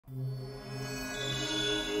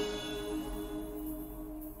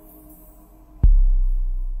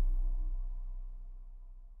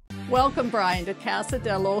Welcome, Brian, to Casa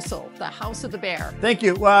del Oso, the House of the Bear. Thank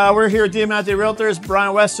you. We're here at Diamante Realtors,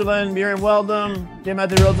 Brian Westerland, Miriam Weldon,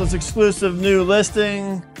 Diamante Realtors exclusive new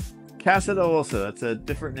listing. Casa del Oso, that's a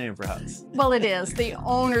different name for house. Well, it is. The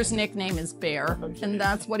owner's nickname is Bear, and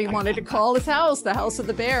that's what he wanted to call his house, the House of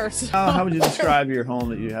the Bear. So. How would you describe your home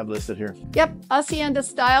that you have listed here? Yep,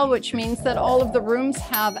 Hacienda-Style, which means that all of the rooms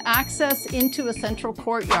have access into a central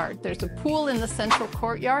courtyard. There's a pool in the central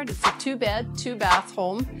courtyard. It's a 2-bed, 2-bath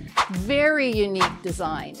home. Very unique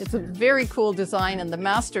design. It's a very cool design, and the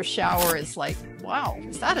master shower is like, wow,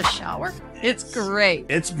 is that a shower? It's great.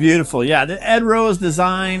 It's beautiful. Yeah, the Ed Rose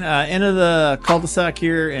design, into the cul-de-sac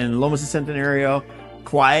here in Lomas de Centenario.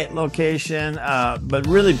 Quiet location, but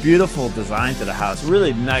really beautiful design to the house.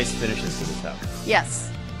 Really nice finishes to this house. Yes.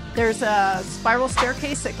 There's a spiral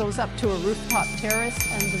staircase that goes up to a rooftop terrace,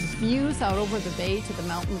 and the views out over the bay to the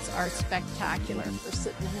mountains are spectacular for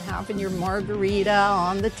sitting and having your margarita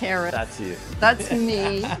on the terrace. That's you. That's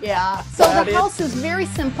me, yeah. So the house is very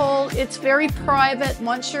simple. It's very private.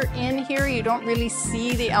 Once you're in here, you don't really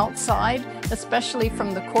see the outside, especially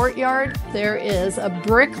from the courtyard. There is a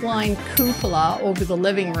brick-lined cupola over the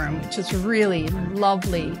living room, which is really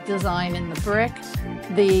lovely design in the brick.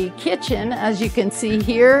 The kitchen, as you can see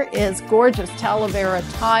here, is gorgeous Talavera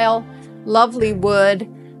tile, lovely wood.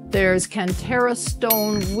 There's Cantera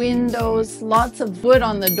stone windows, lots of wood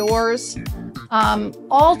on the doors.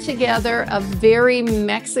 All together, a very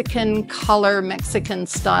Mexican color, Mexican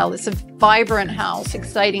style. It's a vibrant house,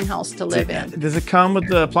 exciting house to live in. Does it come with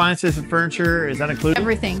the appliances and furniture? Is that included?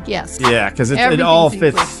 Everything, yes. Yeah, because it all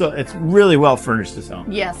fits. So it's really well furnished, this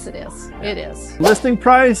home. Yes, it is. It is. Listing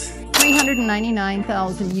price?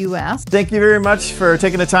 $399,000 US. Thank you very much for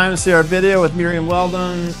taking the time to see our video with Miriam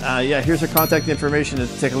Weldon. Yeah, here's her contact information to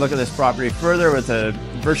take a look at this property further with a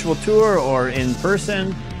virtual tour or in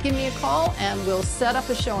person. Give me a call and we'll set up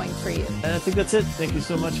a showing for you. And I think that's it. Thank you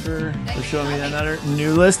so much for showing me another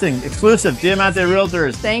new listing. Exclusive, Diamante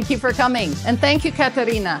Realtors. Thank you for coming. And thank you,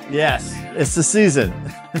 Katerina. Yes, it's the season.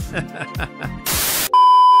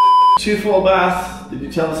 2 full bath. Did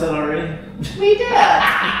you tell us that already? We did.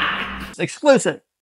 Exclusive.